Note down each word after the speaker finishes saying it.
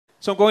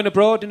So I'm going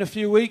abroad in a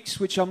few weeks,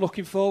 which I'm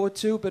looking forward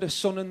to, a bit of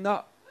sun and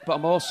that. But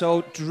I'm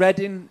also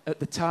dreading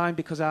at the time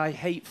because I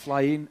hate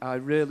flying, I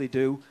really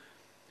do.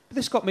 But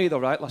this got me though,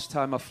 right, last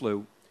time I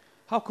flew.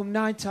 How come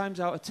 9 times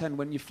out of 10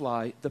 when you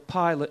fly, the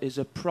pilot is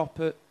a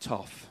proper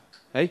toff,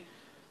 eh?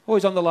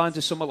 Always on the lines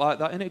of something like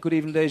that, innit? Good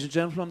evening, ladies and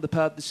gentlemen, I'm the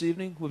pilot this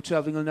evening. We're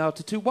travelling on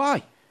altitude.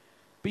 Why?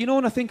 But you know,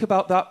 when I think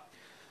about that,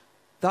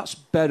 that's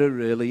better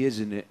really,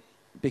 isn't it?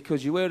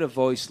 Because you hear a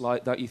voice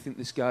like that, you think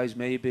this guy's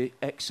maybe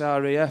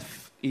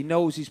ex-RAF. He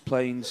knows his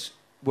planes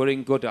were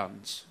in good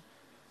hands,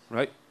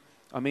 right?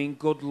 I mean,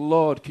 good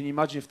Lord, can you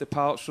imagine if the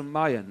pilot's from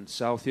my end,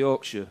 South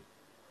Yorkshire?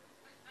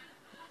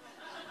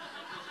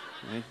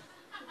 Eh?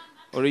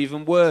 Or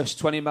even worse,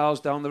 20 miles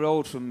down the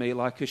road from me,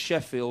 like a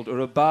Sheffield or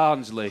a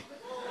Barnsley.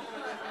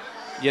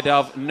 You'd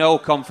have no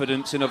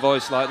confidence in a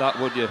voice like that,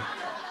 would you?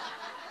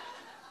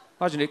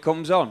 Imagine it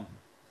comes on.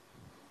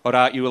 All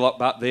right, you lot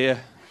back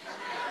there.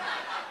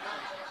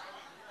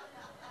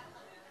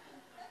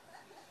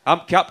 I'm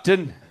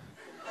captain.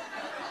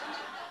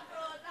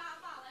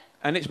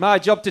 And it's my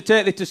job to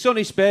take thee to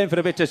sunny Spain for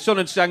a bit of sun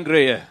and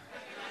sangria.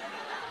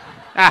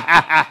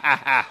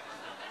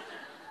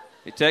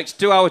 It takes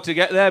 2 hours to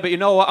get there, but you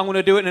know what? I'm going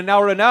to do it in an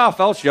hour and a half.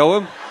 I'll show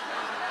them.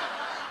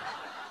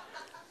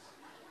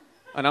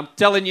 And I'm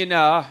telling you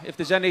now, if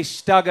there's any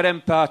stagger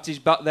end parties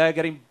back there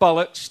getting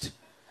bollocksed,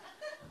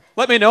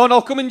 let me know and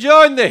I'll come and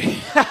join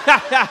thee.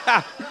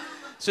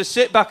 So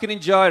sit back and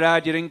enjoy a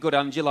ride. You're in good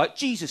hands. You're like,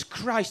 Jesus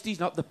Christ, he's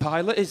not the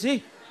pilot, is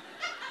he?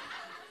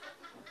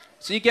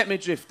 So you get me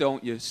drift,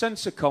 don't you?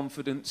 Sense of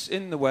confidence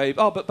in the wave.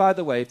 Oh, but by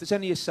the way, if there's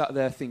any of you sat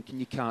there thinking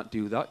you can't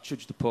do that,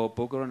 judge the poor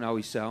bugger on how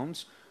he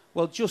sounds,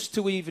 well, just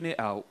to even it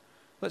out,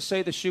 let's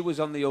say the shoe was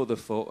on the other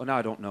foot, and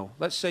I don't know.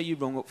 Let's say you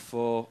rung up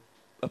for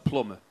a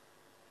plumber.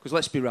 Because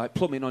let's be right,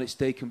 plumbing on its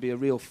day can be a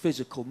real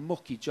physical,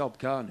 mucky job,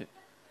 can't it?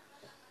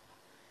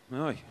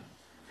 Aye.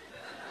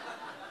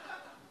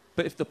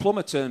 But if the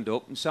plumber turned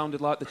up and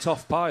sounded like the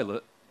tough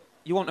pilot,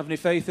 you won't have any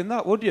faith in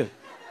that, would you?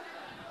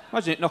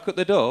 Imagine it knock at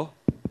the door.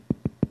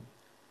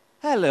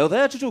 Hello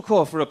there, did you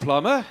call for a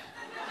plumber?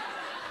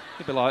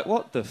 You'd be like,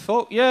 what the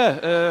fuck?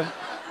 Yeah,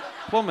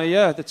 plumber,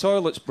 yeah, the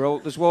toilet's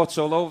broke, there's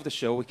water all over the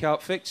show, we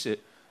can't fix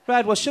it.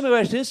 Right, well, show me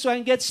where it is so I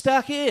can get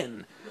stuck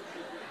in.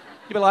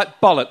 You'd be like,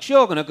 bollocks,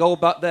 you're going to go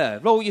back there,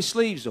 roll your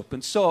sleeves up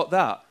and sort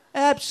that.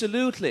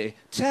 Absolutely.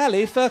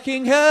 Tally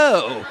fucking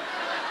ho.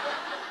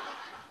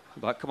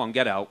 You'd be like, come on,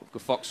 get out, go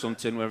fox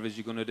hunting, whatever it is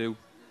you're going to do.